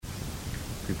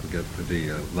people get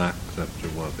pretty lax after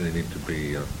a while. They need to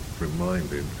be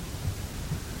reminded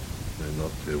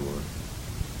not to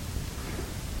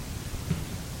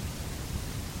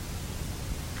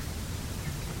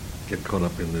get caught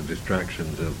up in the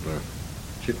distractions of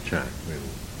chit-chat and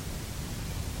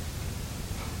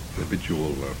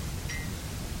habitual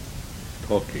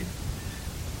talking.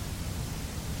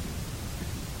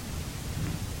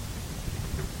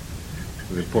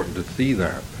 It's important to see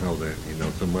that, how they,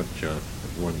 so much of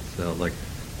oneself. Like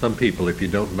some people, if you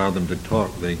don't allow them to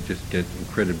talk, they just get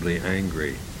incredibly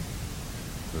angry.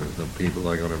 Some people,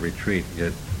 like on a retreat,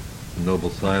 get noble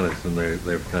silence, and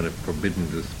they're kind of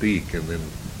forbidden to speak, and then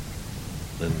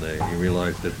you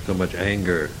realize that so much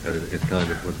anger is kind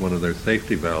of was one of their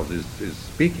safety valves is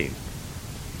speaking.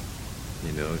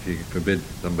 If you forbid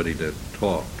somebody to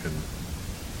talk, and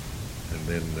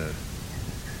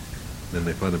then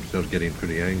they find themselves getting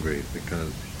pretty angry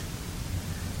because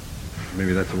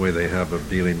maybe that's the way they have of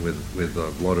dealing with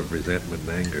a lot of resentment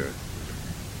and anger.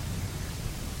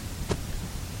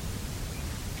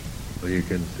 So you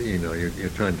can see, you're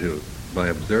trying to, by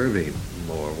observing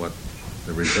more what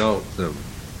the results of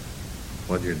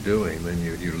what you're doing, then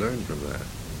you learn from that.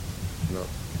 Not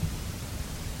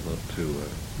to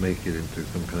make it into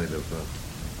some kind of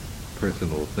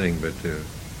personal thing, but to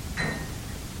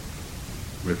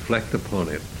reflect upon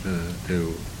it,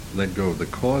 to let go of the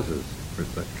causes for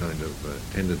that kind of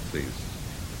tendencies,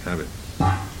 habits.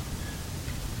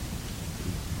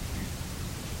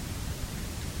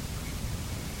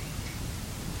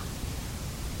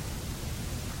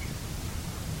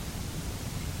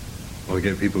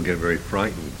 People get very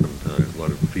frightened sometimes. A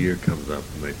lot of fear comes up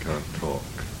and they can't talk.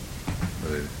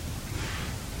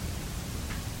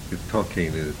 Because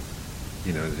talking is,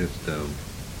 just,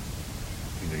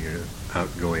 your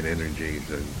outgoing energies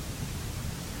and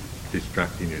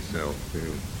distracting yourself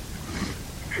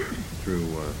through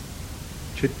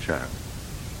chit-chat,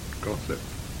 gossip.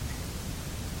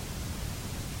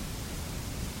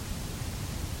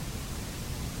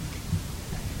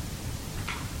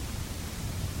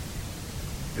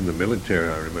 In the military,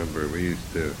 I remember we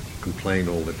used to complain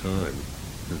all the time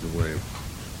as a way of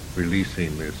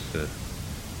releasing this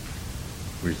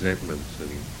resentments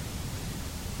and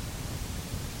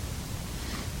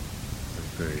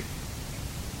let's say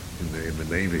in the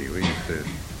Navy we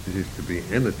used to be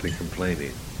endlessly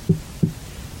complaining.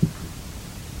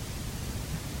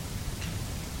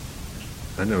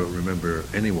 I don't remember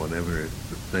anyone ever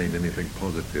saying anything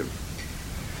positive.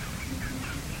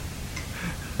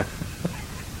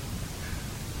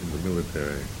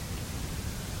 Military.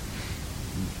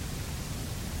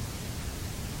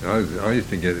 I used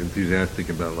to get enthusiastic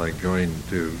about like going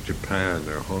to Japan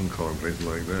or Hong Kong, places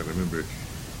like that. I remember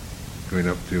going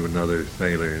up to another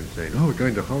sailor and saying, "Oh, we're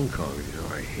going to Hong Kong."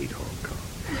 And, I hate Hong Kong.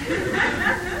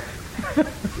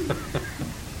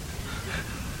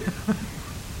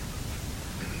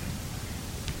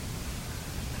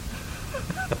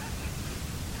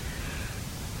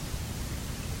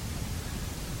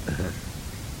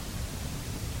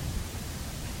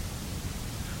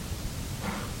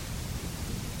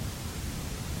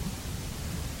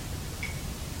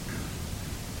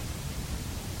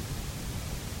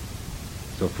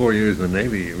 So 4 years in the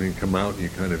Navy, when you come out,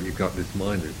 you've got this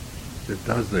mind that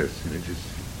does this, and it just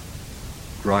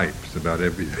gripes about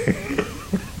everything.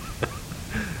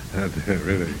 Had to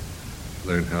really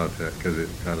learn how to, because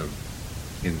it's kind of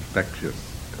infectious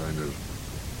kind of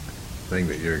thing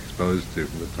that you're exposed to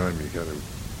from the time you kind of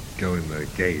go in the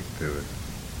gate to the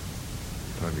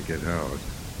time you get out.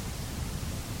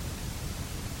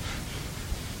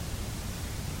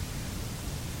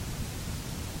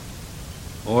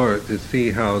 Or to see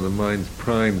how the mind's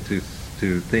primed to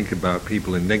think about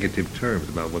people in negative terms,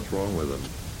 about what's wrong with them.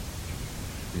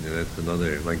 That's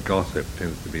another, like gossip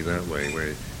tends to be that way,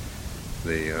 where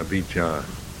the avijja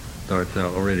starts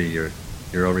out already, you're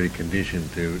already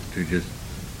conditioned to just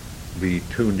be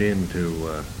tuned in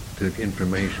to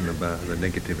information about, the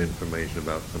negative information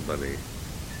about somebody.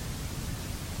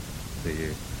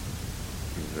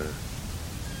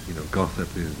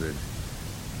 Gossip is the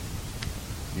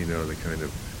kind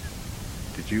of,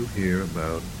 did you hear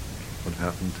about what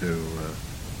happened to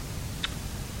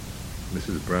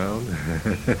Mrs. Brown?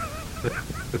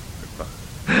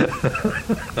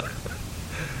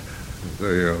 So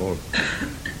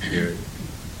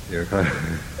you're kind of,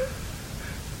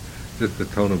 just the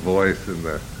tone of voice and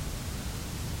the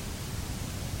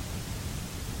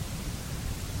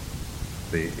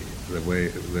way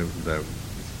the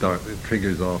start, it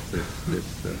triggers off this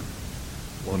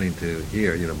wanting to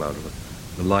hear, about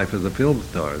the life of the film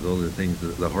stars, all the things,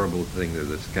 the horrible things,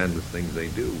 the scandalous things they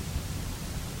do.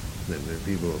 And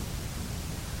people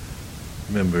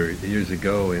remember years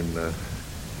ago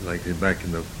back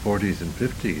in the 40s and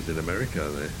 50s in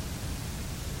America,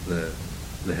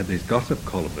 they had these gossip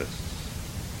columnists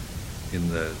in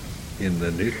the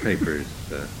newspapers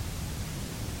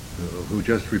who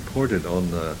just reported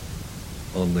on the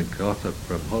gossip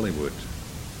from Hollywood.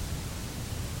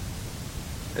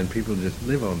 And people just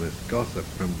live on this gossip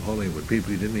from Hollywood.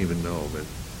 People you didn't even know, but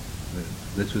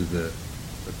this was the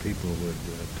people would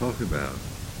talk about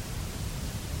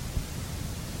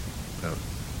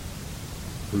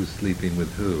who's sleeping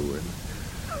with who and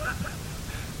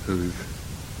who's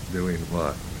doing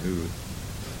what.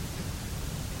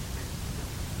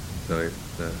 So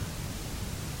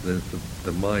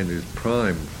the mind is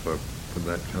primed for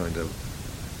that kind of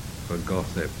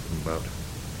gossip about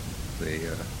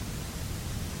the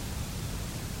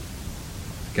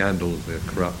scandals, the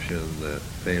corruption, the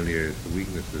failures, the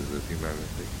weaknesses of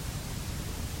humanity.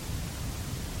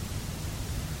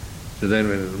 So then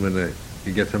when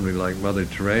you get somebody like Mother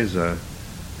Teresa,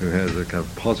 who has a kind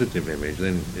of positive image,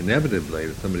 then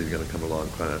inevitably somebody's going to come along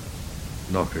and kind of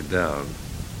knock her down.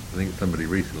 I think somebody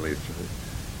recently has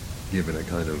given a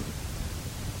kind of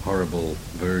horrible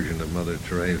version of Mother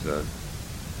Teresa,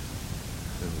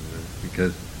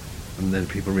 and then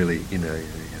people really,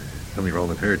 something wrong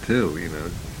with her too,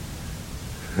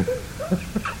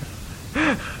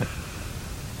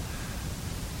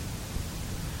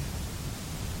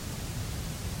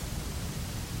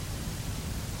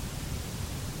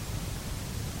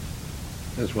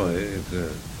 That's why it's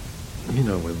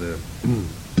with the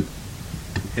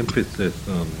emphasis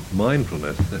on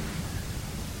mindfulness that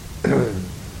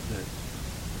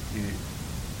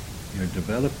you're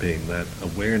developing that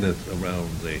awareness around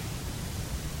the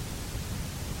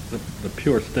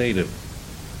pure state of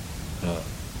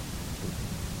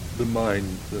the mind,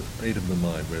 the state of the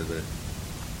mind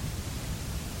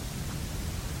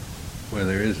where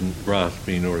there isn't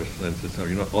grasping or a sense of self.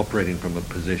 You're not operating from a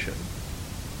position.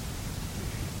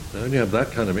 Now, when you have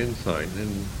that kind of insight,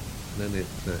 then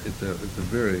it's a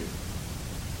very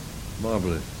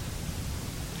marvelous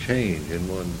change in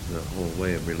one's whole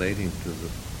way of relating to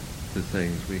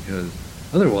things, because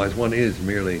otherwise one is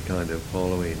merely kind of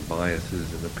following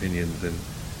biases and opinions and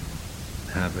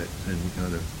habits and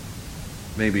kind of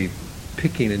maybe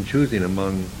picking and choosing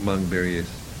among various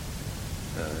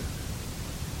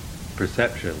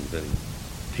perceptions and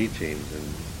teachings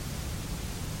and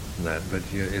that, but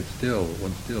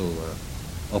one's still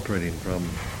operating from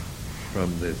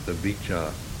this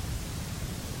avijja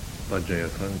paccaya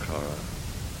sankhara.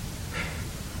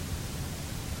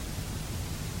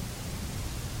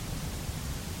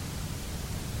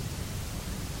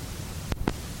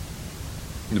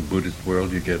 In the Buddhist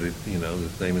world, you get it, the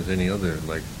same as any other,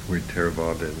 like we're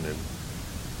Theravada and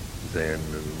Zen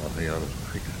and Mahayana,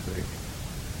 like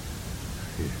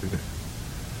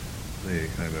the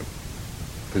kind of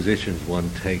positions one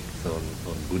takes on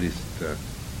Buddhist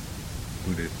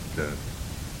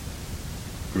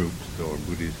groups or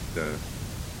Buddhist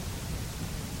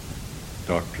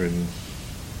doctrines.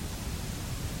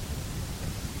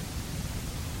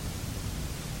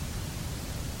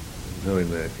 So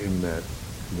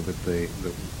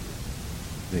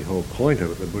the whole point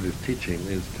of it, the Buddhist teaching,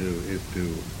 is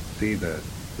to see the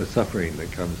suffering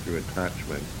that comes through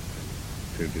attachment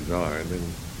to desire,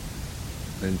 and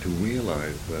then to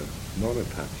realize the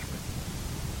non-attachment.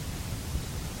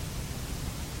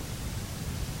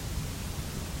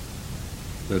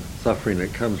 The suffering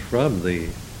that comes from the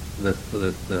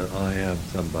I am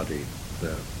somebody,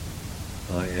 the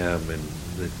I am and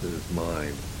this is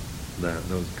mine,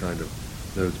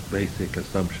 those basic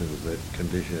assumptions that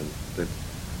condition, that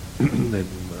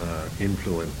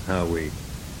influence how we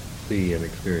see and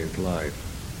experience life.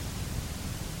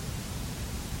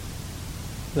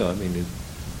 No, I mean,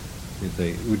 it's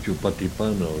a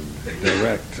ujjupatipanno,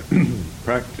 direct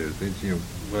practice. It's,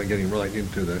 getting right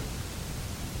into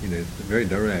it's very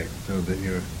direct, so that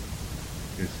you're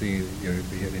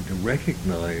beginning to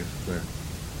recognize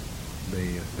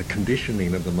the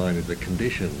conditioning of the mind as the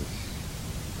conditions,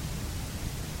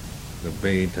 the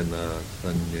vedana,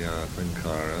 sanya,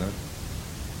 sankhara.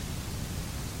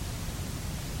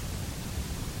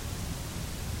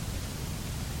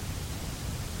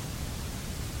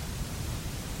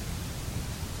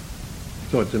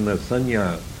 So it's in the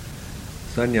sanya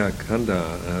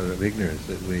khanda of ignorance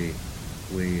that we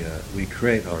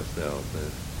create ourselves,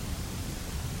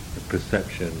 the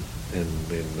perception and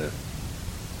then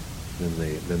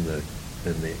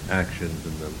the actions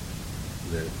and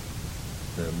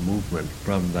the movement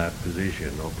from that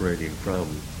position, operating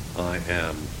from I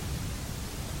am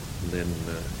then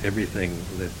everything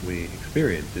that we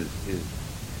experience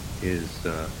is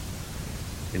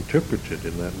interpreted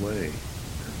in that way.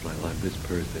 It's like, I'm this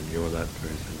person, you're that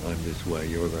person, I'm this way,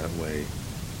 you're that way.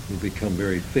 We become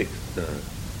very fixed,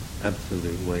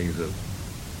 absolute ways of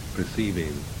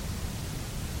perceiving.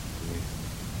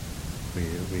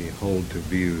 We hold to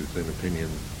views and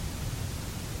opinions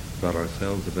about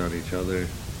ourselves, about each other,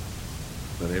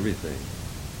 about everything.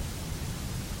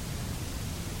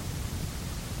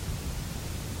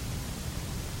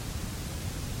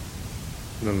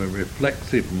 The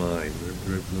reflexive mind,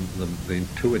 the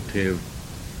intuitive,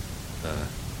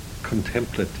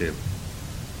 contemplative,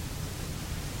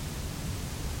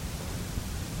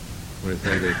 we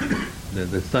say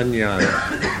the sanya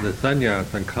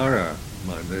sankhara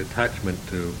mind, the attachment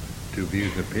to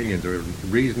views and opinions, or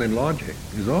reason and logic,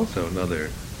 is also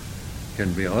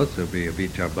can also be a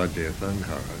vicarbhajya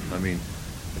sankhara. I mean,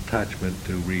 attachment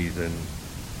to reason,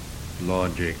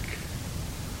 logic,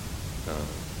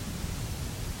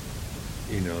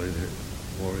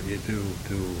 or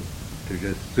to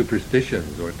just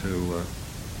superstitions, or to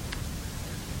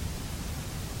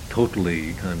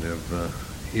totally kind of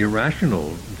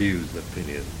irrational views and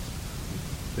opinions.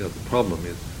 The problem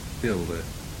is still the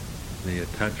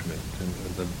attachment, and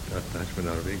the attachment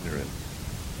out of ignorance.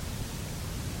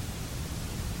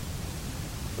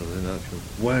 So then ask,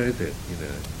 why is it,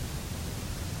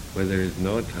 where there is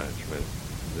no attachment,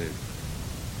 there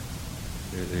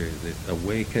is this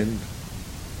awakened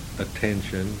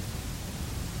attention,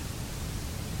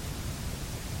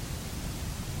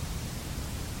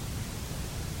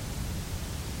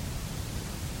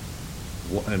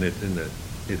 and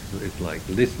it's like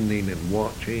listening and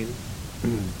watching.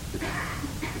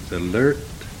 It's alert,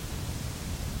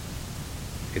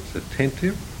 it's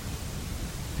attentive,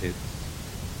 it's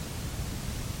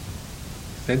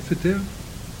sensitive,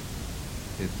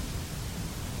 it's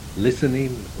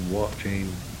listening and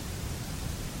watching,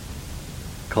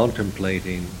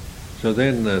 contemplating. So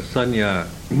then the sanya,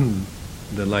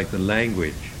 the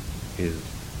language is,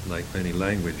 like many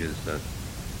languages,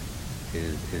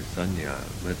 is sanya.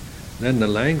 But then the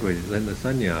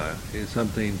sanya is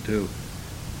something to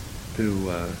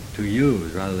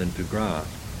use rather than to grasp.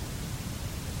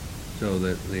 So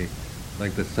that the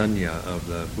sanya of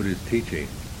the Buddha's teaching,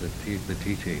 the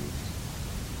teachings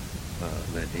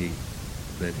that he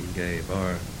gave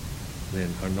are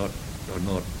not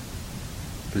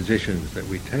positions that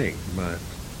we take, but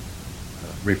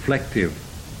reflective,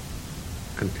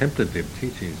 contemplative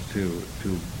teachings to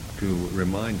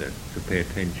remind us to pay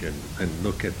attention and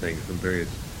look at things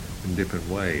in different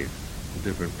ways, in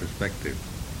different perspectives,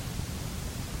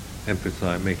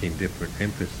 making different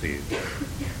emphases.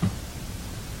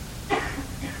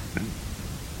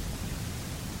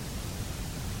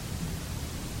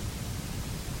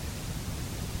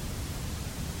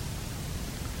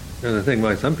 And the thing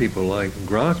why some people like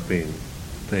grasping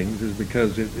things is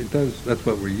because that's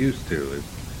what we're used to,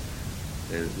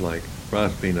 is like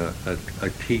grasping a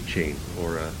teaching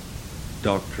or a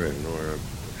doctrine, or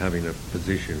having a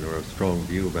position or a strong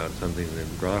view about something, and then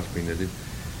grasping it.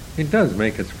 It does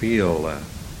make us feel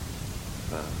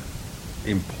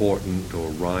important or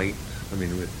right. I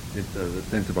mean, the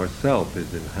sense of ourself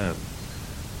is enhanced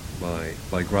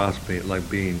by grasping, like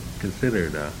being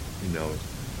considered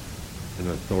an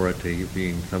authority,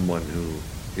 being someone who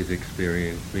is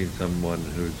experienced, being someone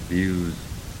whose views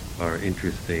are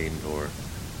interesting,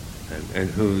 and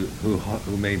who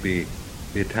may be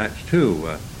attached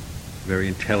to very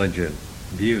intelligent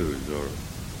views, or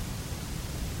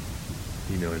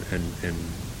and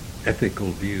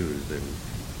ethical views and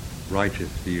righteous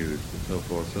views and so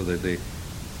forth. So that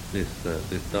this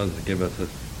does give us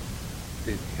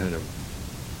it kind of,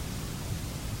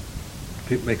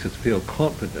 it makes us feel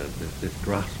confident. This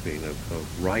grasping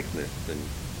of rightness and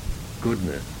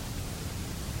goodness.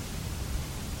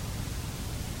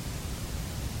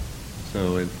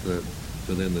 So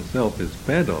so then the self is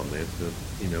fed on this,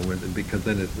 because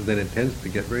then it tends to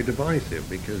get very divisive.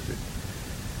 Because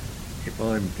if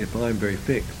I'm very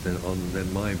fixed then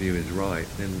my view is right,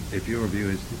 then if your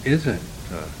view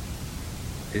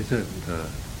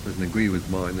doesn't agree with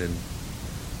mine, then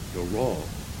you're wrong.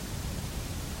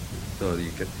 So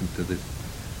you get into this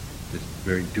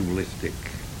very dualistic,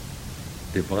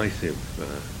 divisive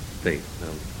state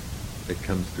that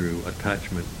comes through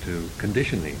attachment to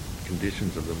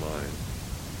conditions of the mind.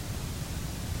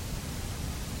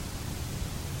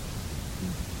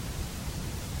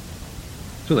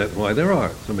 So that's why there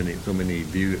are so many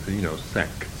views,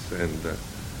 sects and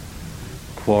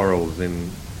quarrels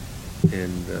and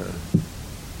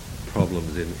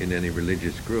problems in any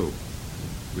religious group,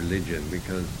 religion,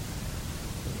 because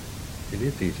it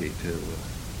is easy to,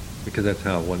 because that's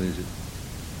how one is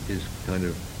kind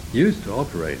of used to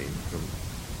operating,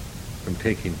 from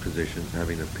taking positions,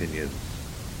 having opinions,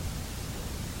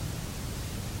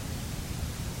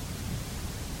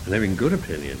 and having good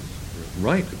opinions,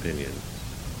 right opinions.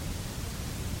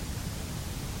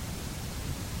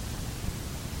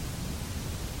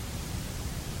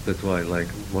 That's why, like,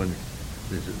 one,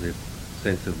 there's this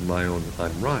sense of my own,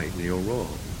 I'm right and you're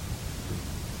wrong,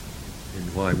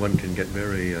 and why one can get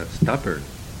very stubborn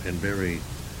and very,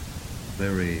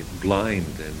 very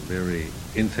blind and very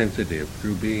insensitive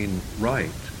through being right,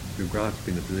 through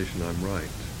grasping the position I'm right.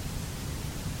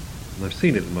 And I've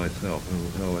seen it in myself,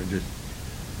 how I just,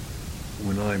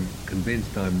 when I'm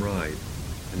convinced I'm right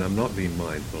and I'm not being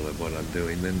mindful of what I'm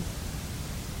doing, then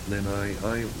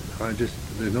I just,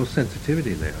 there's no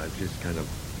sensitivity there. I'm just kind of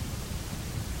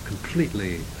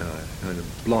completely kind of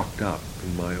blocked up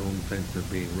in my own sense of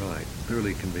being right,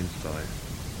 thoroughly convinced by it.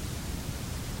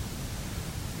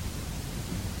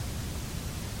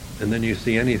 And then you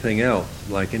see anything else,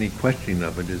 like any questioning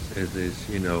of it, as is,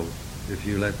 you know, if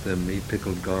you let them eat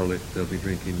pickled garlic, they'll be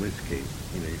drinking whiskey.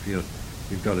 You know, you feel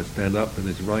you've got to stand up for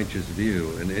this righteous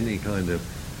view, and any kind of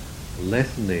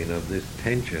lessening of this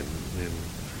tension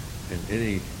and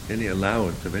any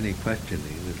allowance of any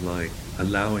questioning is like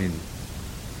allowing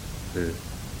the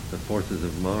forces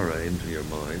of Mara into your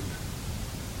mind.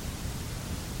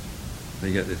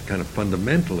 You get this kind of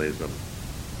fundamentalism,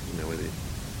 you know, where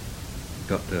you've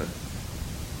got to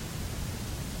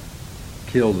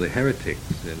kill the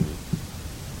heretics and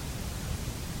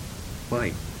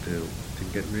fight to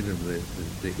get rid of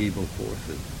the evil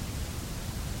forces,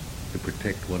 to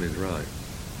protect what is right.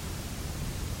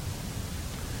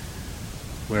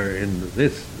 Where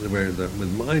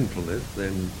with mindfulness,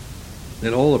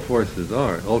 then all the forces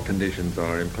all conditions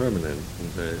are impermanent.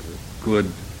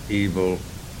 Good, evil,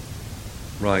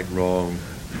 right, wrong,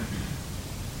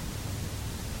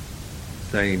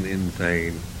 sane,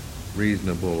 insane,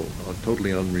 reasonable,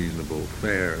 totally unreasonable,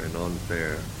 fair and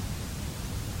unfair,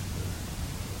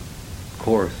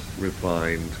 coarse,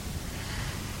 refined.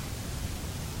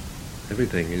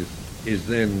 Everything is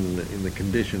then in the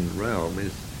conditioned realm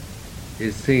is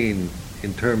seen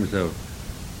in terms of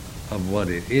what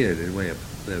it is, in a way of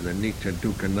the Anicca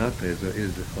Dukkha Anatta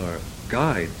is our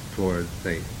guide towards,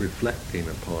 say, reflecting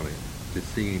upon it, to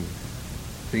seeing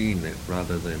it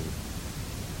rather than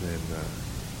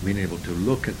being able to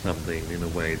look at something in a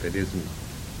way that isn't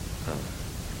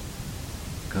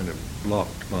kind of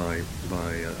blocked by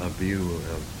a view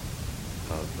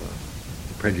of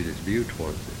a prejudiced view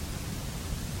towards it.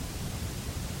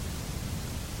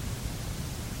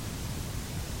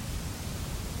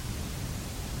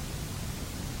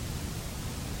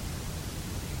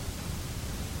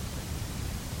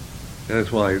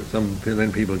 That's why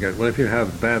then people get, well, if you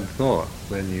have bad thoughts,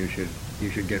 then you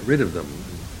should get rid of them,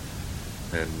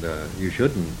 and you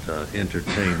shouldn't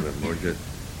entertain them, or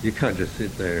you can't just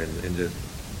sit there and just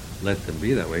let them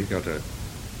be that way. You've got to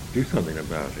do something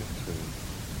about it. And,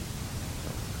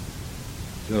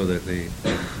 so that the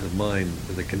mind,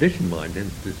 the conditioned mind,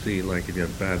 tends to see, like, if you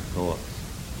have bad thoughts,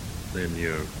 then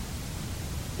you've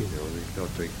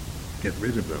got to get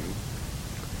rid of them,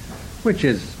 which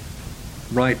is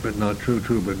right but not true,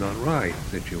 true but not right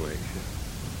situation.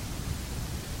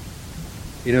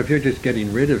 You know, if you're just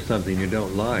getting rid of something you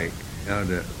don't like out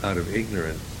of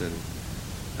ignorance and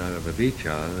out of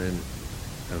avijja, and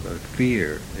out of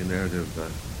fear and out of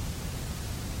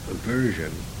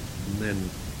aversion, then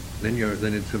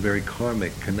it's a very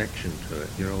karmic connection to it.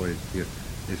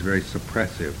 It's very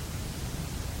suppressive.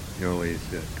 You're always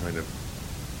kind of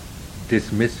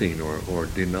dismissing or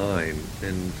denying,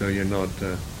 and so you're not.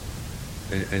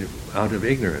 And out of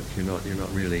ignorance, you're not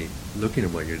really looking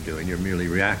at what you're doing. You're merely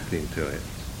reacting to it.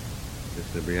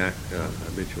 It's a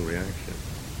habitual reaction.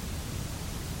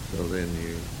 So then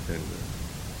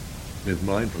with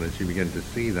mindfulness, you begin to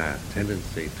see that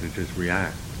tendency to just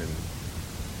react and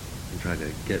try to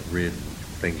get rid of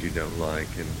things you don't like,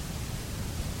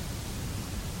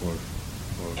 or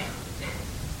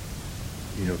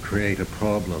create a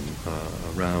problem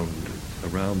around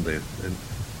this, and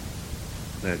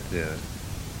that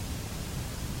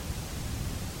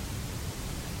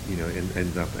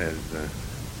ends up as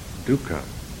dukkha.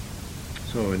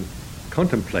 So in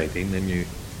contemplating, then you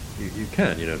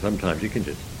can, sometimes you can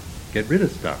just get rid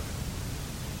of stuff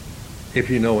if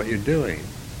you know what you're doing.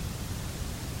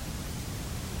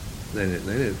 Then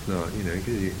it's not,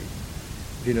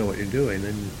 if you know what you're doing,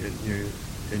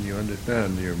 then you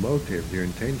understand your motive, your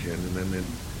intention, and then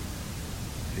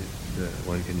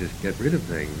one can just get rid of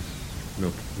things.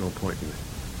 No point in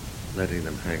letting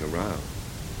them hang around.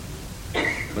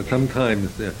 But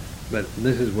sometimes, but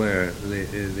this is where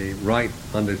the right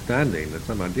understanding, the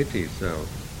samadhi,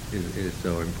 is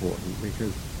so important,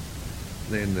 because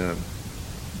then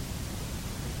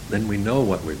we know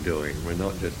what we're doing. We're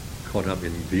not just caught up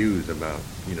in views about,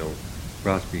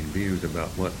 grasping views about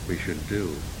what we should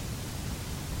do.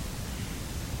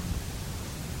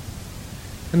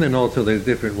 And then also there's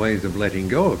different ways of letting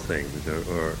go of things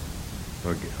or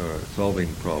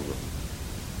solving problems.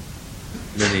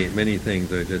 Many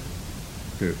things are just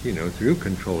through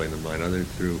controlling the mind. Others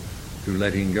through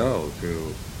letting go,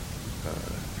 through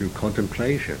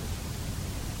contemplation.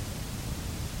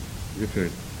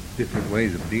 Different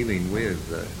ways of dealing with,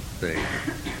 say,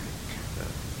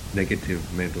 negative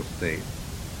mental state.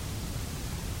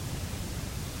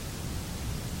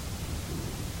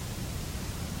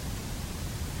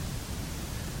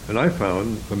 And I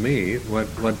found, for me, what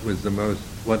was the most,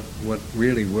 what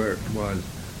really worked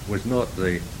was not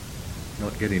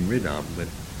getting rid of,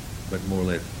 but more or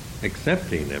less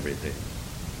accepting everything,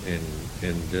 and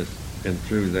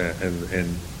through that,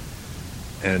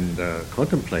 and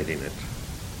contemplating it,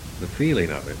 the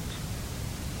feeling of it.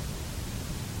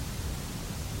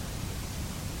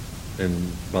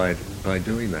 And by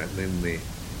doing that, then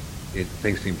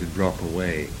things seem to drop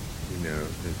away, and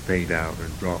fade out or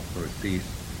drop or cease,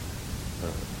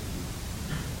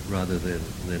 rather than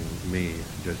me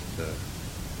just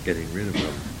getting rid of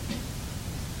them.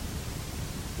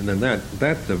 And then that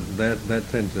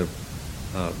sense of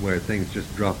where things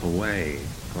just drop away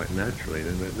quite naturally,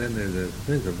 then there's a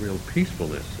sense of real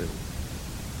peacefulness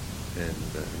and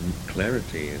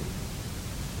clarity in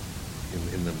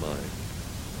the mind.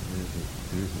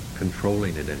 It isn't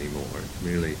controlling it anymore. It's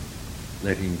merely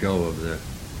letting go of the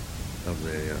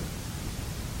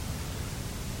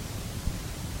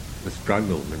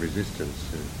struggle, the resistance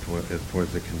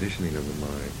towards the conditioning of the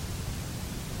mind.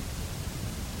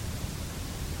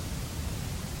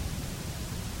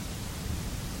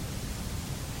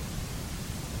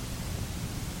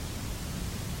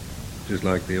 Just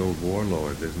like the old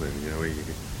warlords, isn't it?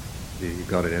 You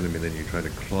got an enemy, then you try to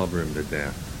clobber him to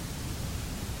death.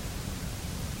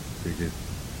 So you're just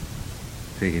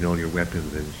taking all your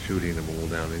weapons and shooting them all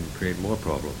down and create more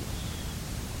problems.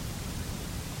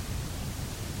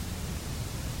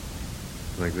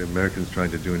 Like the Americans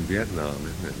tried to do in Vietnam,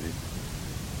 isn't it?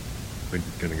 We're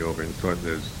just going to go over and sort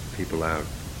those people out.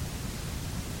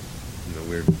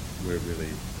 We're the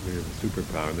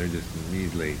superpower, and they're just a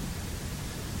measly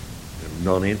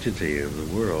non-entity of the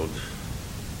world.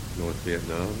 North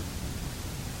Vietnam.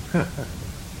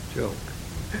 Joke.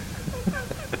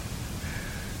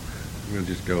 We'll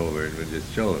just go over and we'll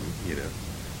just show them,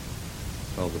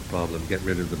 solve the problem, get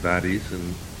rid of the baddies,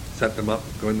 and set them up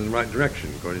going in the right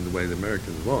direction, according to the way the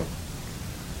Americans want.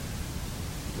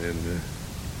 And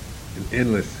an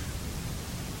endless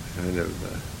kind of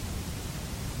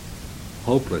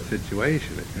hopeless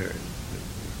situation occurs.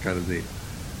 It's kind of the,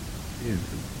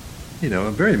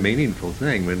 a very meaningful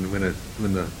thing when the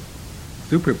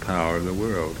superpower of the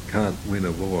world can't win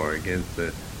a war against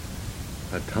a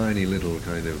tiny little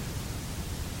kind of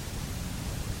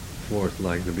force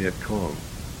like the Viet Cong.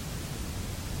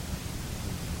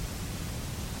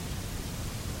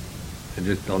 And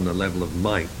just on the level of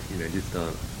might, just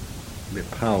on the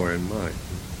power and might.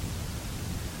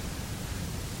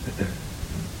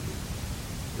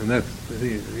 And that's,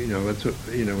 that's what,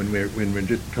 when we're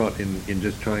just caught in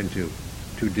just trying to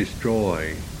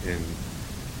destroy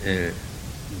and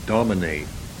dominate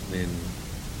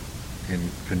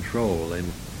and control,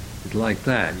 and it's like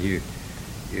that.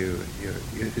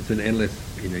 It's an endless,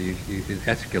 it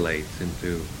escalates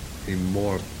into a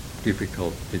more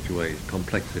difficult situation,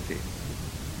 complexity.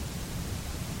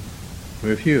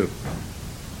 Where if you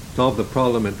solve the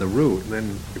problem at the root,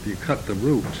 then if you cut the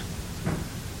root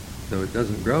so it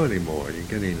doesn't grow anymore, you're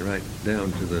getting right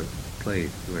down to the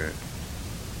place where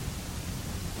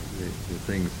the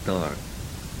things start.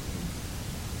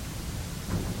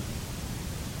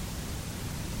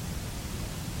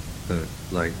 So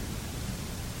like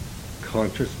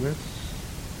consciousness,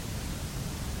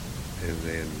 and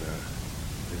then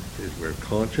is we're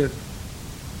conscious.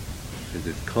 Is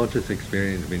this conscious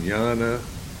experience, vijnana,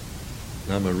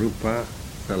 namarupa,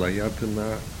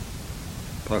 salayatana,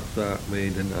 paksa,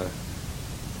 vedana.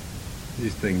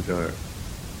 These things are,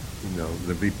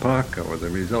 the vipaka, or the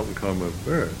resultant karma of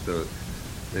birth. So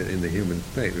in the human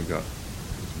state, we've got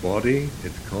its body,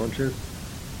 it's conscious.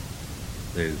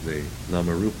 There's the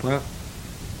namarupa,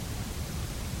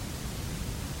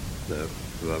 the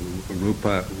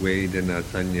rupa, vedana,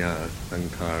 sanya,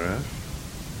 sankhara.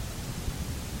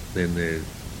 Then there's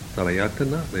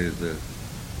salayatana, there's the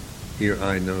ear,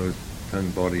 eye, nose, tongue,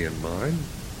 body, and mind.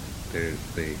 There's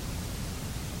the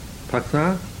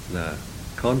phassa, the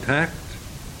contact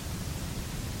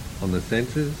on the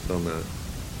senses, on the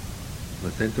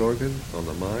sense organs, on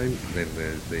the mind. Then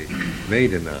there's the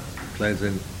vedana,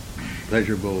 pleasant,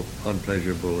 pleasurable,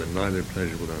 unpleasurable, and neither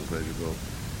pleasurable nor unpleasurable.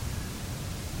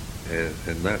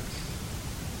 And that's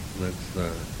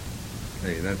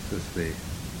just the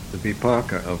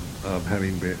vipaka of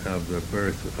having of the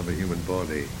birth of a human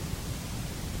body.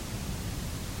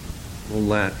 All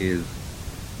that is,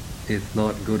 it's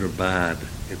not good or bad.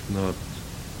 It's not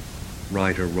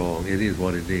right or wrong. It is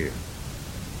what it is.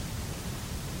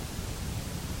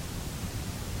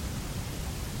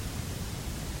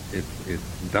 It's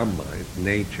Dhamma. It's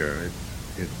nature.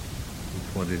 It's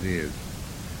what it is.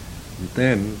 And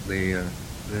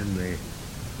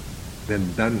then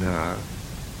Danha,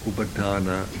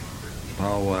 Upadana,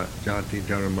 Bhava, Jati,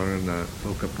 Jaramarana,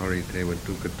 Soka Pariteva,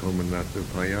 Dukkha, Tomanatsu,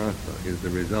 Payasa is the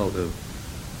result of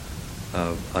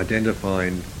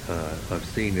identifying, of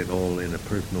seeing it all in a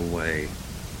personal way,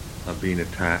 of being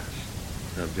attached,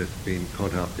 of just being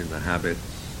caught up in the habits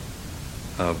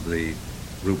of the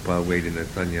Rupa, Vedana,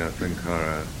 Sanya,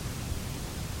 Sankara.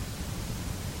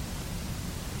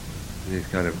 These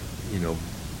kind of,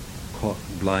 caught,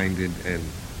 blinded and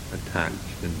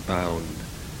attached and bound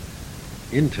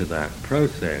into that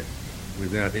process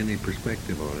without any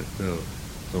perspective on it.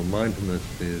 So mindfulness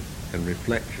and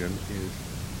reflection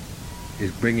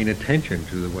is bringing attention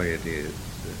to the way it is.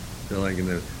 So like in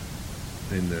the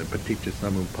Paticca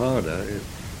Samuppada, it's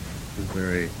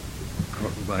very,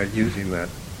 by using that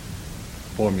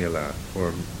formula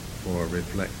for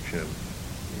reflection,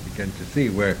 you begin to see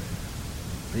where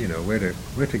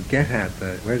to get at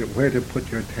that, where to put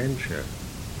your attention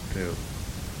to.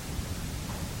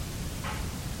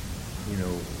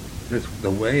 Just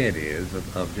the way it is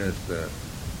of just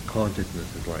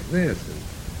consciousness is like this,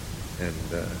 and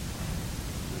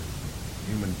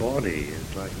human body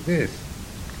is like this,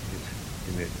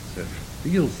 and it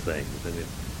feels things, and it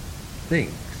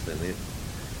thinks, and it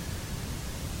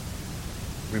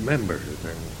remembers,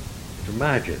 and it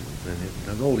imagines, and it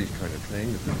does all these kind of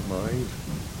things in its mind.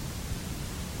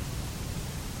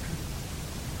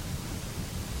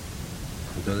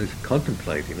 So this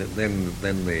contemplating it, then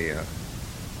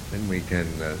we can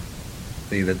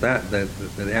see that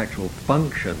the actual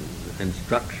functions and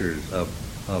structures of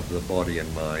the body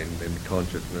and mind and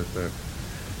consciousness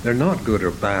they're not good or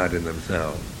bad in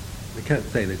themselves. We can't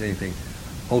say there's anything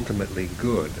ultimately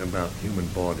good about human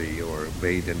body or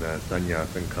Vedana, Sanya,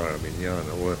 Sankara,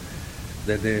 Vijnana, or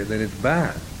that it's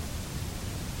bad.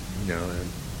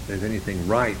 There's anything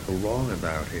right or wrong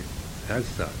about it as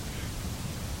such.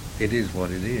 It is what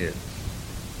it is,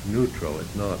 neutral.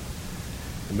 It's not.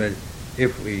 But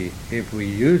if we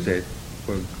use it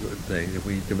for good things, if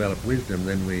we develop wisdom,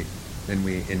 then we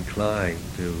incline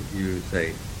to use,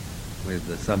 say, with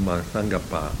the samma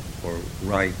sankappa or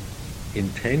right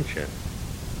intention.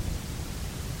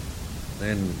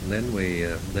 Then we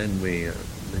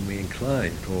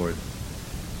incline towards,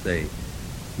 say,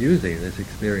 using this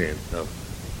experience of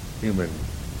human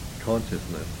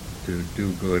consciousness to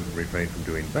do good, refrain from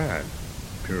doing bad,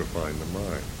 purifying the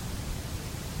mind.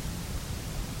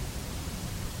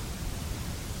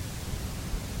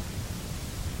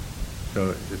 So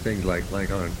the things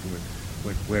like on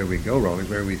where we go wrong is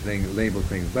where we label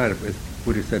things bad. If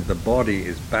Buddha said the body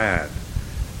is bad,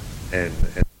 and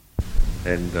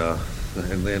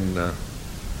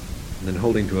then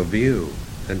holding to a view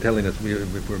and telling us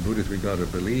if we're Buddhists we've got to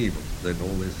believe that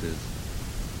all this is,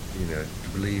 to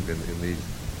believe in these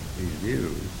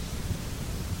views.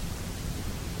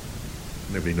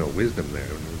 There'd be no wisdom there.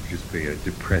 It would just be a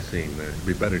depressing. It'd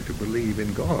be better to believe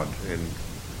in God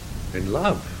and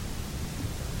love.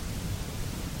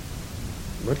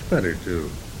 Much better to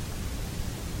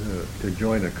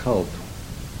join a cult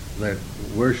that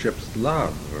worships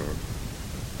love or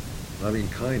loving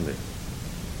kindness,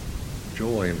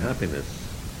 joy and happiness.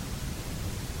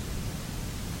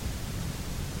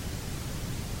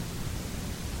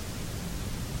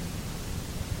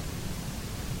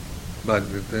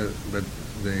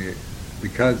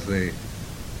 Because the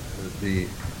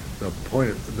point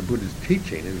of the Buddha's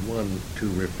teaching is one to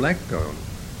reflect on,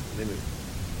 then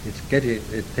it's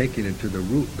taking it to the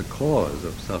root, the cause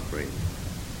of suffering,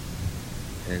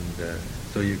 and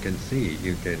so you can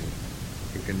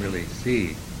really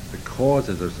see the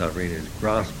causes of suffering is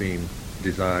grasping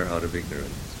desire out of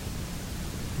ignorance,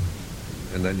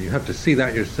 and then you have to see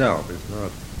that yourself. It's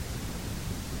not,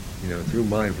 through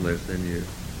mindfulness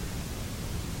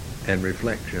and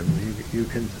reflection, you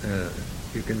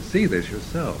can see this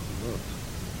yourself, not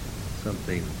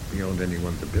something beyond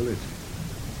anyone's ability.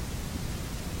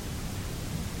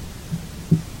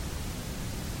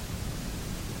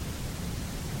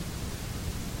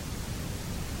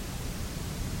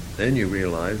 Then you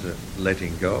realize that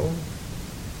letting go,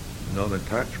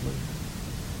 non-attachment,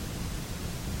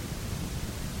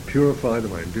 purify the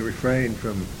mind.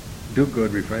 Do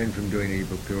good, refrain from doing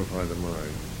evil, purify the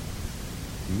mind.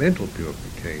 Mental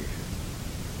purification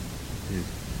is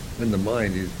when the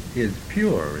mind is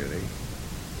pure, really.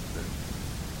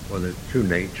 Or the true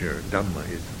nature, Dhamma,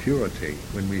 is purity.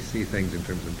 When we see things in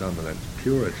terms of Dhamma, that's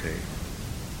purity.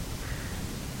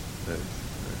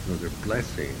 Those are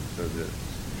blessings.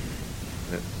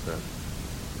 That's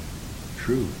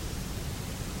truth.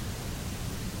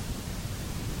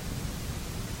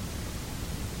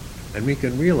 And we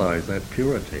can realize that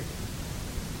purity.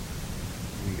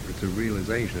 It's a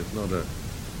realization. It's not a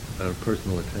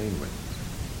personal attainment.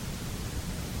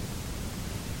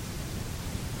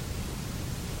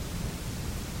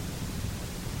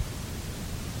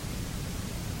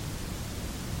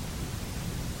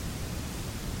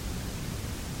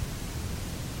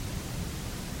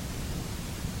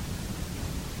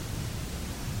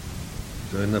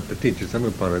 So in the Paticca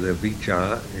Samuppada, the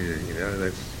vicca,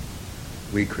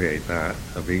 we create that,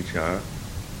 avijja.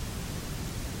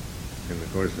 And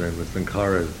of course then the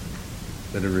sankharas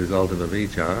that are a result of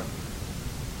avijja,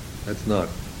 that's not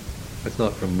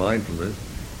from mindfulness,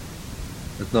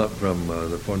 that's not from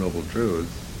the Four Noble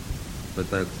Truths, but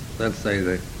that's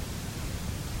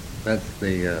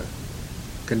the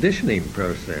conditioning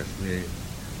process, the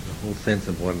whole sense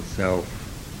of oneself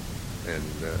and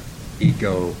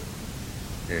ego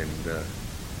and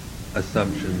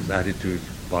assumptions, attitudes,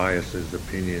 biases,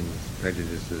 opinions,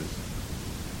 prejudices.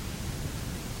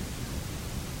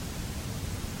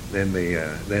 Then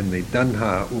the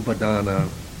tanha, upadana,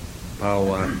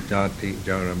 bhava, jati,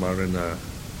 jara, marana.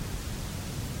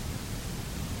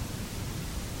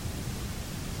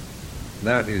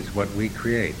 That is what we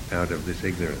create out of this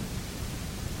ignorance.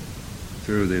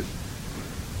 Through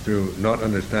not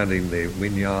understanding the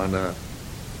vijnana,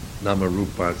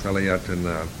 nama-rupa,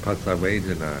 salayatana,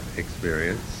 phassa-vedana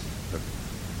experience,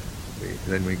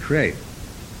 then we create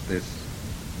this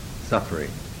suffering.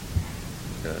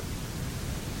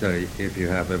 So if you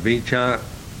have avijja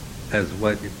as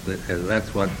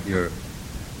that's what your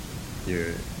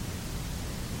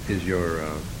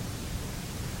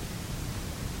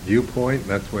viewpoint,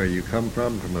 that's where you come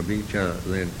from avijja,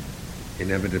 then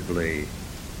inevitably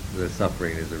the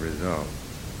suffering is a result.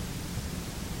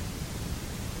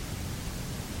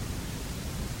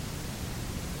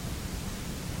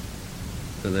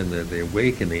 So then the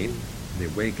awakened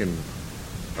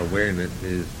awareness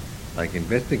is like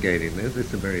investigating this.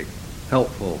 It's a very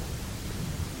helpful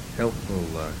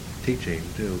teaching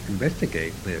to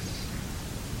investigate this.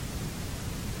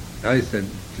 I said,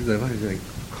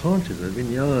 consciousness,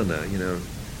 vijnana,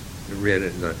 read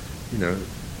it,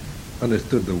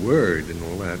 understood the word and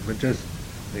all that, but just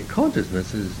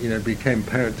consciousness is, became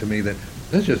apparent to me that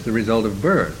that's just the result of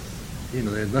birth.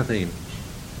 There's nothing.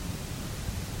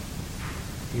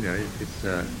 It's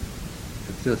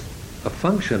just a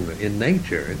function in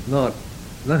nature. It's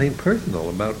nothing personal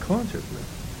about consciousness.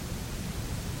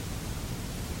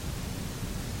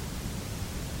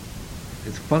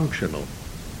 It's functional.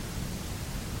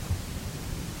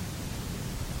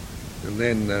 And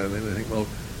then I think, well,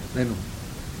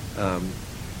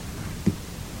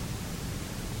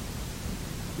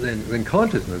 then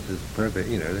consciousness is perfect.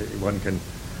 One can.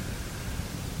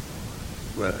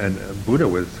 Well, and Buddha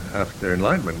was, after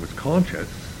enlightenment, was conscious,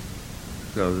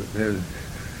 so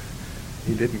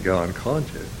he didn't go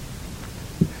unconscious.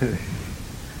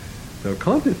 So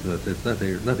consciousness,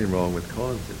 there's nothing wrong with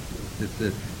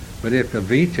consciousness. But if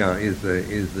avijja is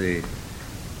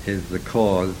the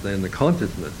cause, then the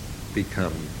consciousness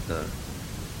becomes,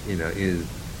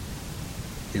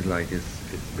 is like it's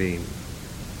being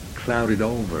clouded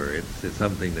over. It's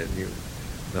something that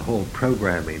the whole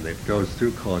programming that goes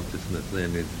through consciousness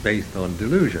then is based on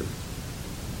delusion.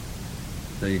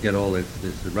 So you get all this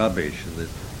rubbish and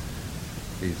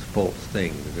these false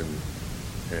things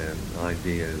and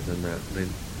ideas and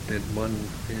that one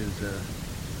is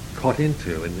caught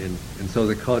into, and so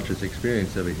the conscious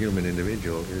experience of a human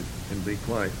individual can be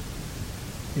quite,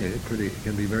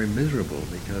 can be very miserable,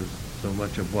 because so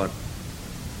much of what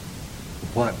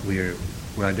we're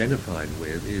identified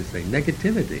with is a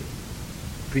negativity.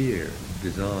 Fear,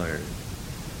 desire,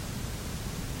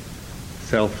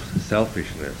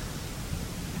 selfishness.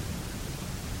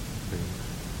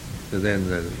 So then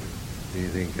you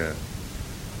think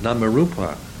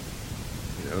Namarupa,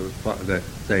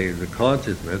 say the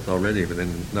consciousness already, but then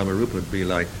Namarupa would be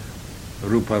like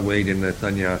Rupa Vedana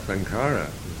Sanya Sankhara.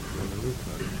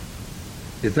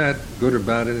 Is that good or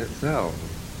bad in itself?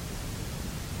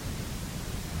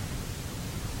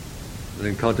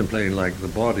 then contemplating like the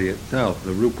body itself,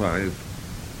 the rupa is,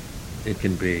 it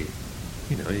can be,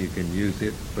 you can use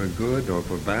it for good or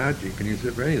for bad. You can use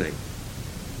it for anything.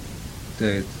 So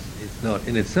it's not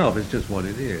in itself. It's just what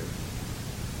it is.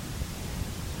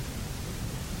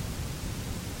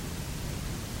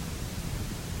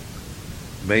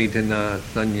 Vedana,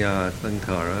 sanya,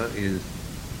 sankhara is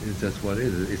just what it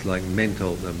is. It's like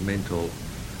the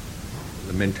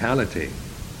mentality.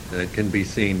 And it can be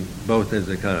seen both as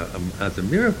a kind of as a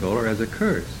miracle or as a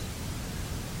curse.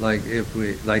 Like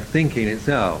thinking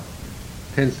itself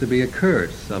tends to be a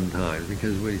curse sometimes,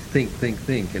 because we think,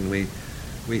 and we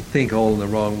think all in the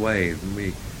wrong ways, and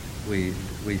we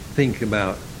think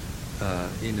about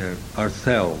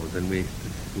ourselves, and we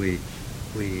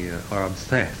are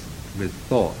obsessed with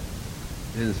thought.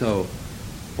 And so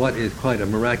what is quite a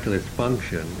miraculous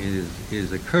function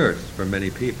is a curse for many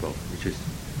people, which is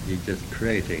you're just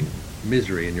creating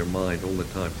misery in your mind all the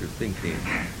time through thinking.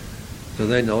 So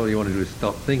then all you want to do is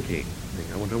stop thinking.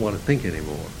 I don't want to think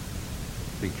anymore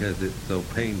because it's so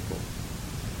painful.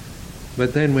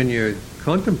 But then when you're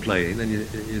contemplating, then you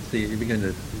see, you begin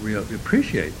to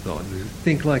appreciate thought. You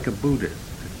think like a Buddhist,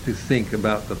 to think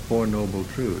about the Four Noble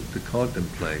Truths, to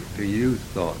contemplate, to use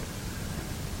thought,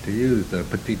 to use the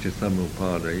paticca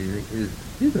samuppada.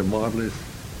 These are marvelous,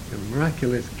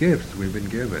 miraculous gifts we've been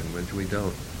given,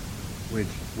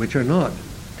 which are not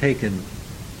taken,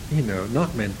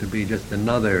 not meant to be just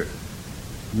another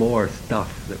more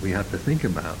stuff that we have to think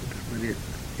about. But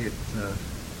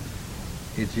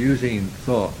it's using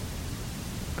thought,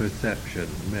 perception,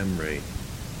 memory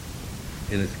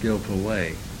in a skillful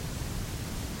way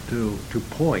to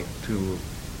point to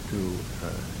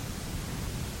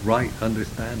right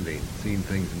understanding, seeing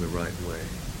things in the right way.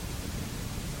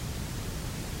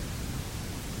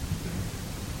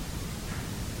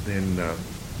 Then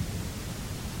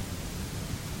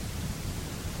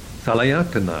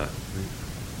salayatana,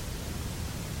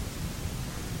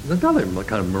 another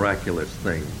kind of miraculous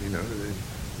thing,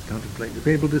 contemplate, to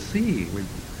be able to see with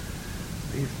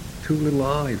these two little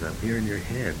eyes up here in your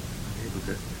head, able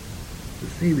to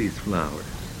see these flowers,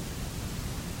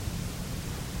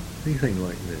 see things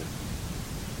like this.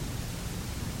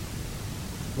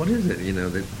 What is it,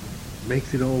 that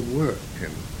makes it all work?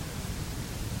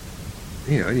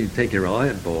 And you take your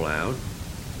eyeball out.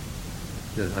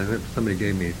 I heard somebody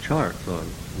gave me charts on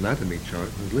anatomy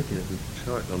charts. I was looking at the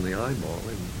chart on the eyeball,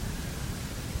 and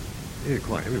they're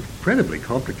quite incredibly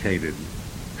complicated.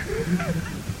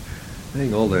 I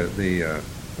think all the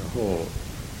whole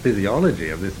physiology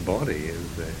of this body is.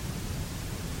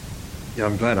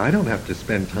 I'm glad I don't have to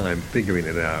spend time figuring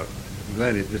it out. I'm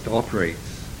glad it just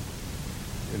operates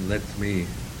and lets me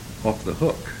off the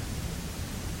hook.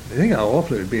 I think how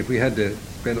awful it would be if we had to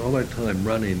spend all our time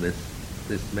running this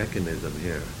mechanism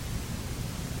here.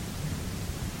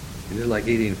 Like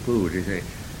eating food.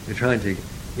 You're trying to,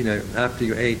 after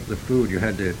you ate the food,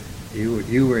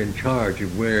 you were in charge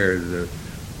of where the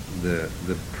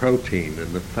protein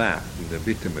and the fat and the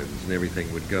vitamins and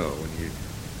everything would go, and you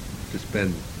just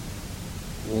spend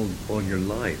all your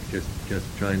life just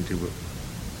trying to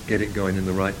get it going in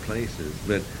the right places.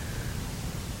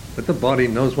 But the body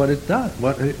knows what it does,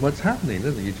 what's happening,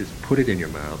 doesn't it? You just put it in your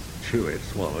mouth, chew it,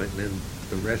 swallow it, and then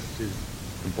the rest is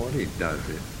the body does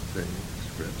it. So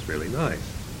it's really nice.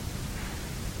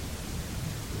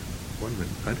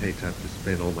 I'd hate to have to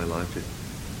spend all my life just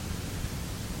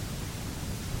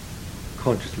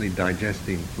consciously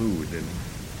digesting food and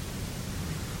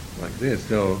like this.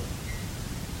 So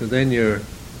then you're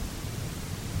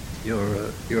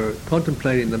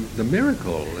contemplating the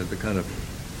miracle and the kind of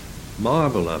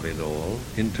marvel of it all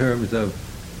in terms of,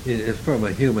 it's from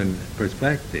a human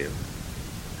perspective.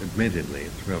 Admittedly,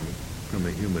 it's from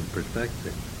a human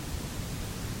perspective.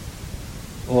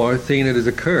 Or seeing it as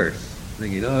a curse,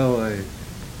 thinking,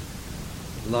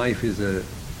 life is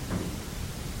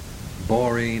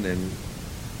boring and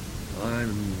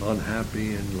I'm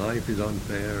unhappy and life is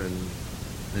unfair, and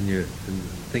then you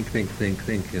think,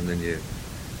 and then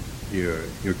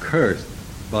you're cursed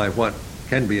by what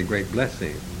can be a great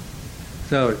blessing.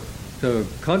 So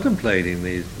contemplating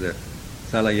the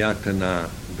salayatana,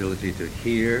 ability to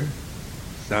hear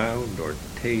sound or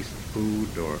taste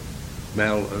food or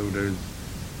smell odors,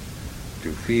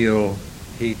 to feel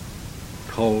heat,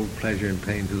 cold, pleasure and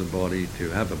pain to the body, to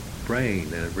have a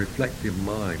brain, a reflective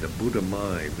mind, a Buddha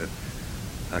mind,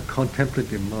 a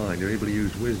contemplative mind, you're able to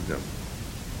use wisdom.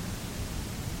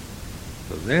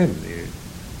 So then you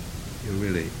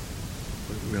really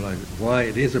realize why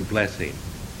it is a blessing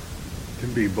to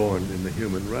be born in the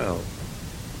human realm.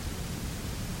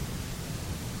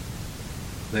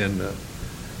 Then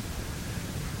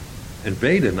And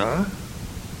Vedana,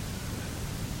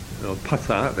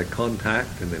 Phassa, the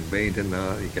contact, and then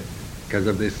Vedana, you get, because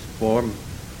of this form,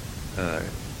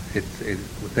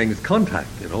 things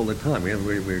contacted all the time.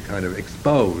 We're kind of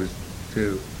exposed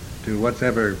to what's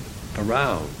ever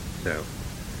around. So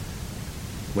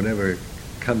whatever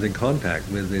comes in contact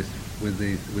with the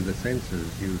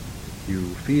senses, you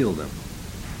feel them.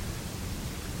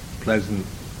 Pleasant,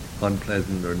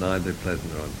 unpleasant, or neither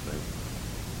pleasant or unpleasant.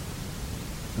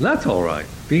 And that's all right.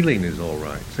 Feeling is all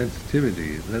right.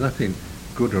 Sensitivity, there's nothing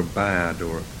good or bad,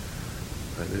 or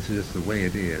this is just the way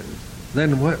it is.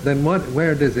 Then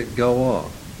where does it go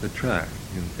off the track?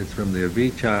 It's from the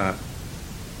avijja,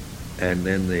 and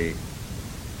then the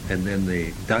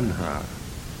tanha.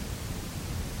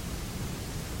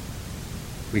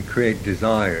 We create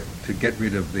desire to get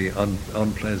rid of the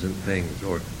unpleasant things,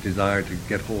 or desire to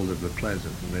get hold of the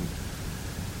pleasant, and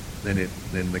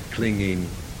then the clinging,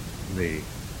 the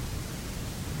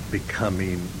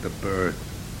becoming, the birth,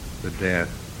 the death,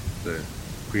 the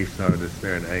grief, sorrow,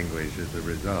 despair, and anguish is the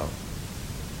result.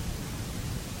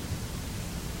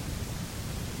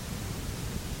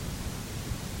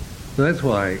 So that's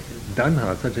why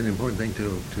tanha is such an important thing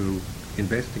to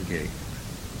investigate.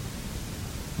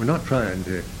 We're not trying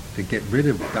to get rid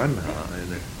of tanha,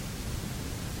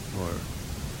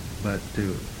 but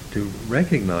to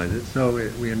recognize it, so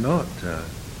we are not,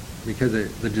 because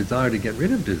the desire to get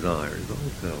rid of desire is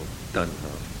also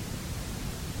tanha.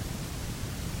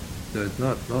 So it's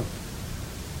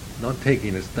not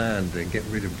taking a stand to get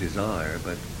rid of desire,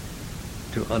 but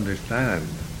to understand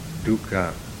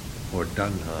dukkha or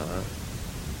tanha,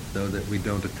 so that we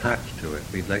don't attach to it.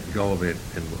 We let go of it,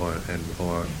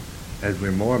 or as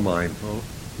we're more mindful,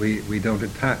 we don't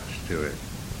attach to it.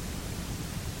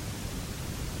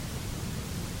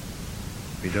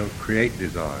 We don't create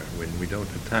desire when we don't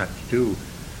attach to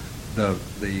the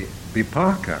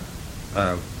vipaka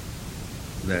of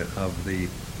the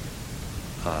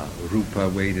rupa,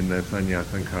 vedana, sanya,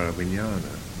 sankhara,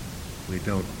 vijnana.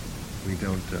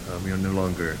 We are no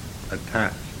longer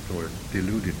attached or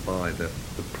deluded by the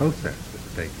process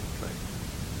that's taking place.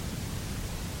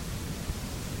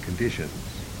 Conditions.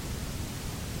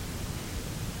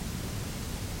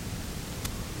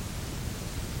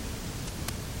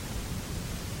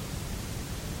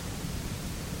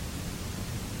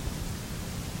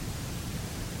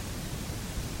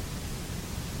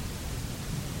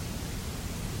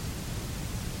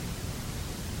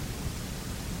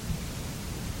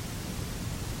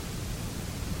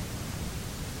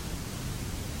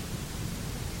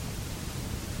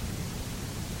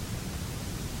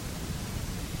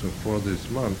 So for this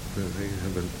month, they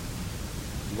have a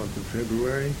month of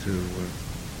February to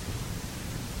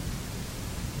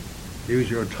use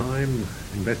your time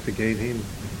investigating,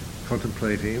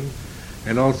 contemplating,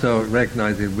 and also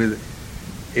recognizing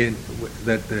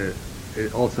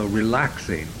also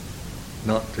relaxing,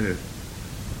 not to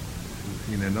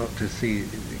see,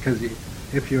 because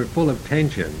if you're full of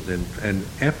tensions and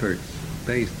efforts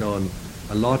based on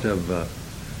a lot of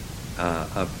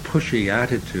pushy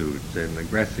attitudes and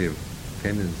aggressive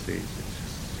tendencies,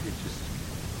 you just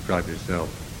drive yourself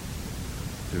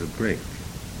to the brink.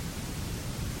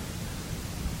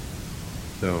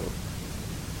 So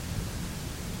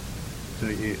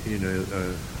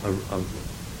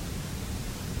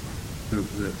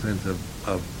the sense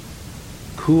of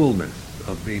coolness,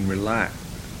 of being relaxed,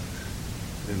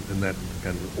 and that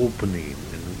kind of opening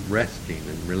and resting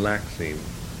and relaxing,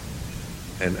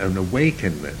 and an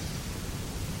awakenedness.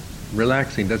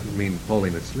 Relaxing doesn't mean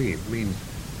falling asleep. It means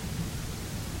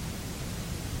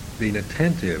being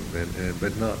attentive,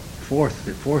 but not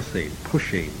forcing,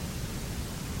 pushing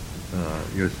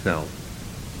yourself.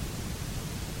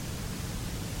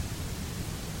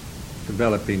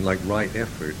 Developing like right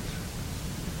efforts.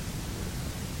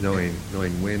 Knowing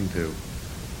when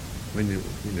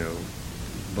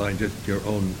by just your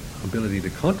own ability to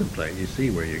contemplate, you see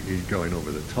where you're going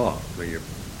over the top, where you're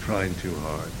trying too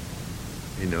hard.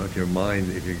 If your mind,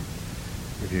 if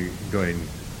you're going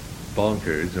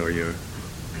bonkers, or you're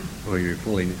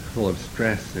full of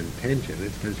stress and tension,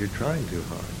 it's because you're trying too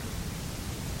hard.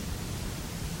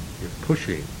 You're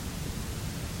pushing.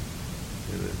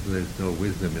 There's no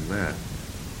wisdom in that.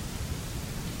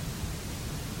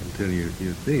 Until you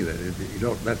see that if you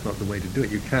don't, that's not the way to do it.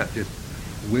 You can't just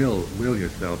will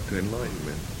yourself to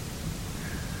enlightenment.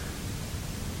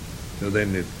 So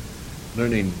then it's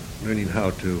learning how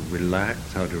to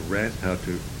relax, how to rest, how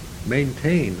to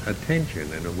maintain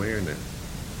attention and awareness.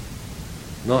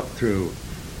 Not through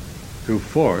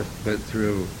force, but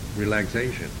through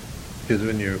relaxation. Because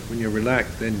when you're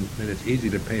relaxed, then it's easy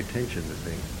to pay attention to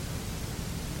things.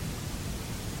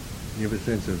 You have a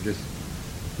sense of just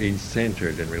being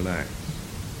centered and relaxed.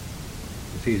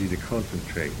 It's easy to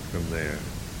concentrate from there,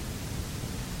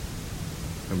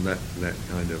 from that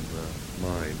kind of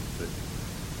mind. But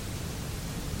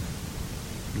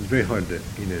it's very hard to,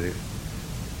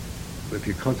 if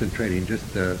you're concentrating just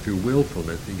through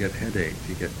willfulness, you get headaches,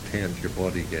 you get tense, your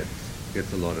body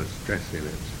gets a lot of stress in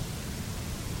it.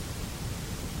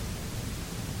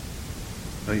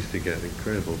 I used to get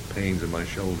incredible pains in my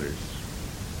shoulders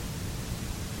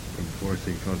from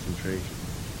forcing concentration.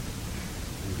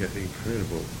 You get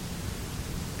incredible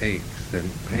aches and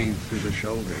pains through the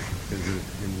shoulder because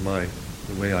in the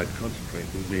way I'd concentrate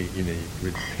would be, you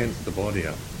would tense the body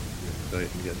up. So you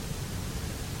can get,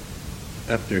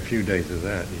 after a few days of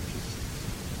that, you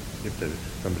have to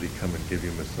somebody come and give you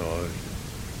a massage,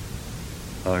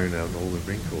 iron out all the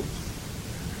wrinkles.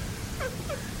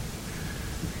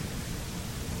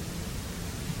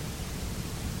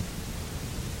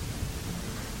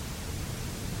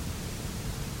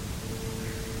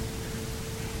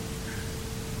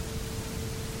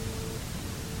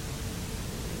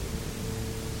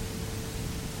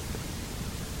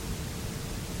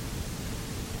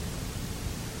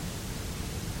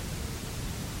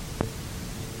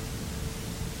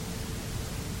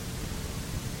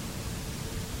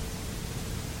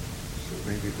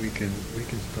 Maybe we can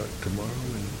start tomorrow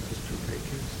in Sister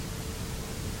Baker's.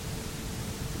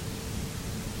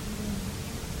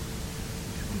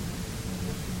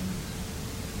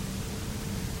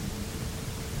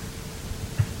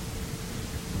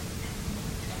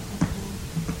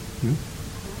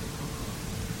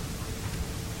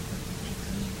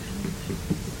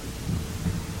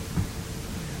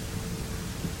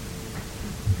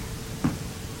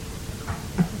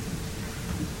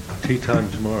 Tea time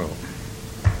tomorrow.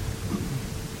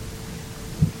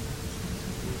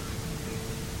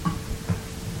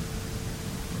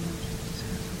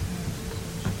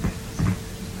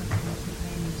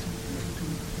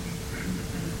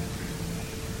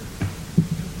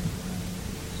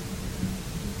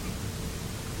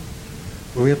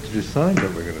 Well, we have to decide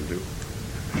what we're going to do.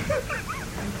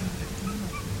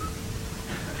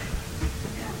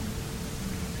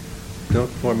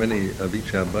 Don't form any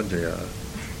avijja bhajaya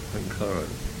sankara.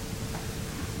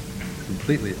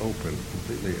 Completely open,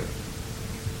 completely a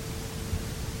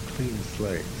clean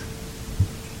slate.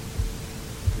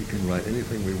 We can write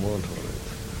anything we want on it.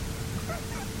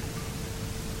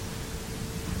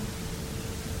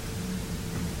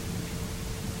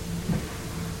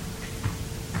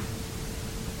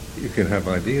 You can have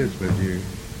ideas with you,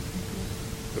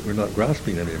 but we're not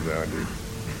grasping any of the ideas.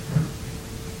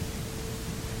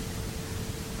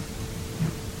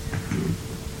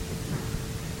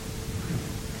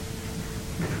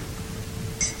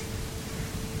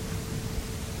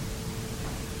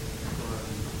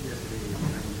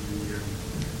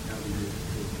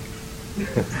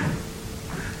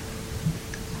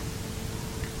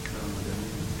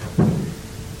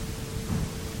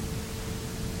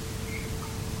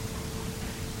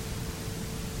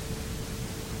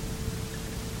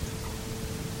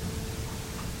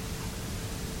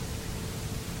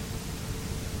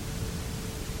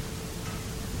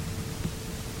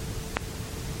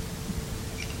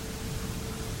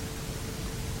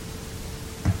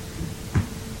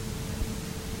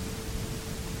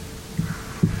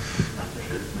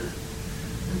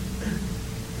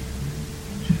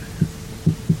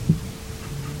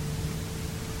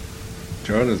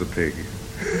 John is a pig.